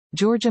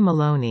Giorgia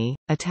Meloni,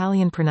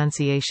 Italian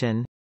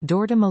pronunciation,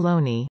 Giorgia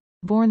Meloni,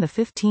 born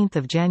 15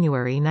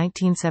 January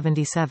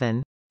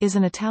 1977, is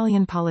an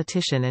Italian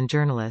politician and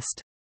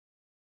journalist.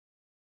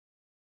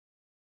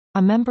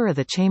 A member of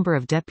the Chamber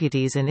of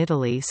Deputies in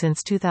Italy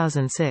since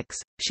 2006,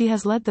 she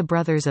has led the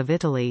Brothers of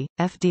Italy,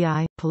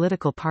 FDI,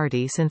 political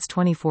party since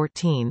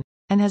 2014,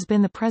 and has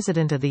been the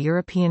president of the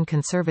European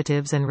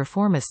Conservatives and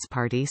Reformists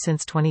Party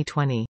since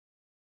 2020.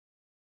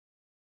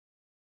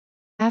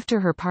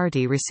 After her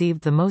party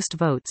received the most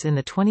votes in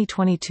the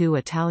 2022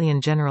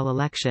 Italian general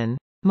election,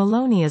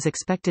 Meloni is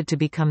expected to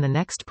become the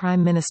next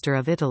Prime Minister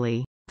of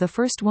Italy, the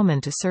first woman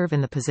to serve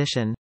in the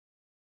position.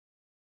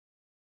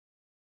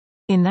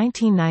 In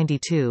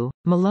 1992,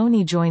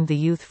 Meloni joined the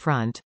Youth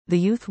Front, the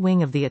youth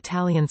wing of the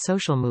Italian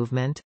social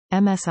movement,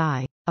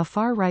 MSI, a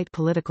far-right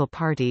political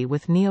party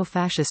with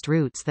neo-fascist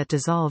roots that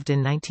dissolved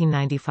in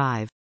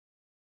 1995.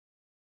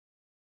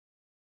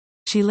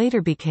 She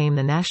later became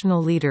the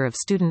national leader of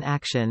Student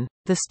Action,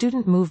 the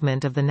student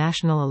movement of the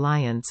National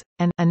Alliance,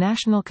 and a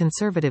national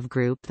conservative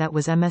group that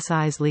was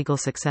MSI's legal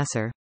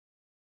successor.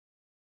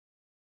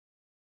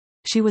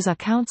 She was a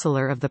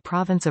councillor of the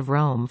province of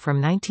Rome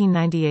from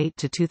 1998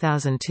 to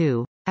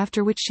 2002,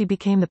 after which she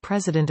became the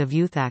president of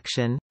Youth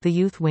Action, the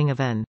youth wing of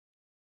N.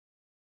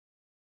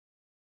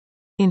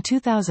 In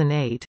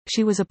 2008,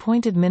 she was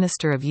appointed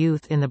Minister of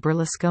Youth in the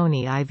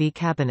Berlusconi IV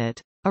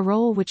cabinet, a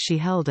role which she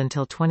held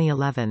until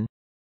 2011.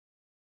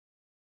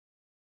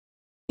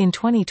 In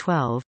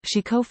 2012,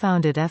 she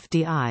co-founded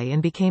FDI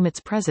and became its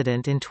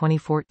president in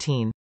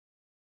 2014.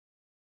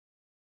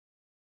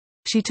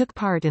 She took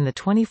part in the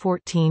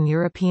 2014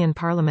 European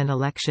Parliament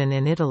election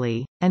in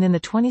Italy, and in the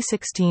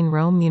 2016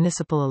 Rome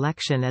municipal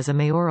election as a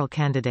mayoral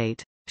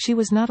candidate. She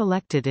was not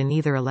elected in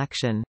either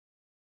election.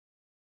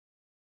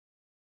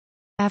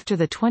 After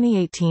the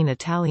 2018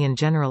 Italian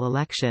general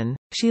election,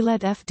 she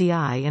led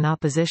FDI in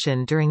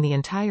opposition during the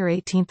entire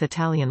 18th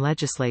Italian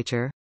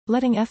legislature,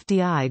 letting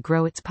FDI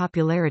grow its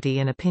popularity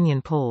in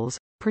opinion polls,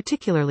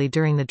 particularly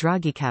during the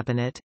Draghi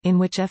cabinet, in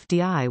which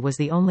FDI was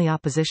the only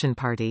opposition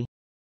party.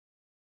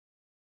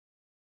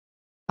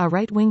 A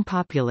right-wing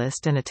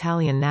populist and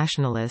Italian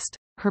nationalist,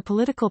 her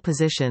political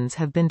positions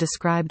have been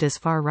described as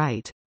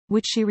far-right,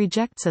 which she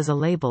rejects as a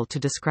label to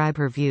describe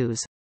her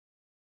views.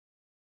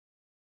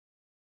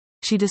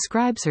 She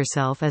describes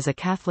herself as a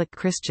Catholic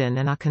Christian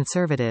and a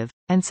conservative,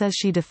 and says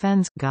she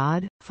defends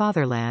God,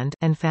 fatherland,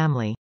 and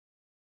family.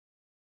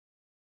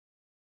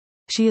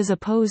 She is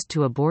opposed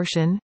to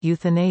abortion,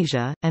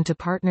 euthanasia, and to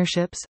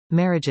partnerships,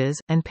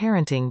 marriages, and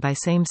parenting by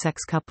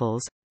same-sex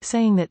couples,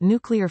 saying that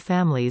nuclear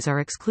families are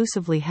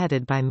exclusively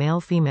headed by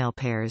male-female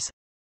pairs.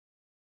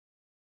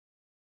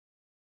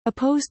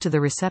 Opposed to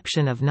the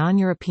reception of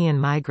non-European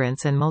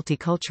migrants and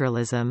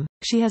multiculturalism,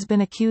 she has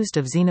been accused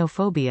of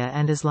xenophobia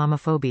and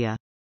Islamophobia.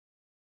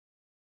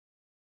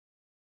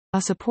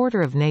 A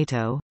supporter of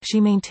NATO,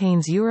 she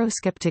maintains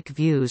Eurosceptic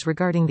views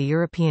regarding the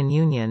European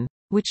Union,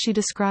 which she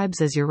describes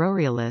as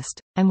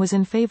Eurorealist, and was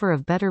in favor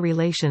of better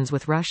relations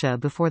with Russia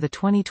before the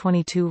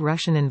 2022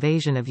 Russian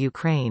invasion of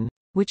Ukraine,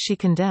 which she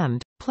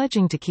condemned,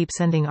 pledging to keep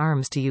sending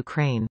arms to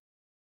Ukraine.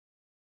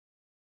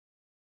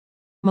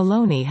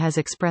 Meloni has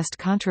expressed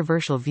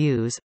controversial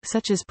views,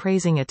 such as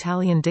praising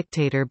Italian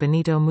dictator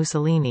Benito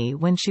Mussolini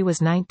when she was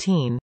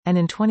 19, and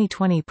in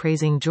 2020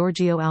 praising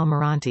Giorgio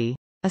Almirante,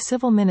 a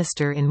civil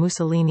minister in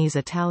Mussolini's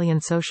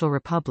Italian Social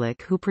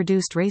Republic who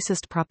produced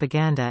racist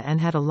propaganda and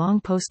had a long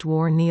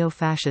post-war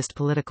neo-fascist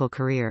political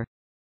career.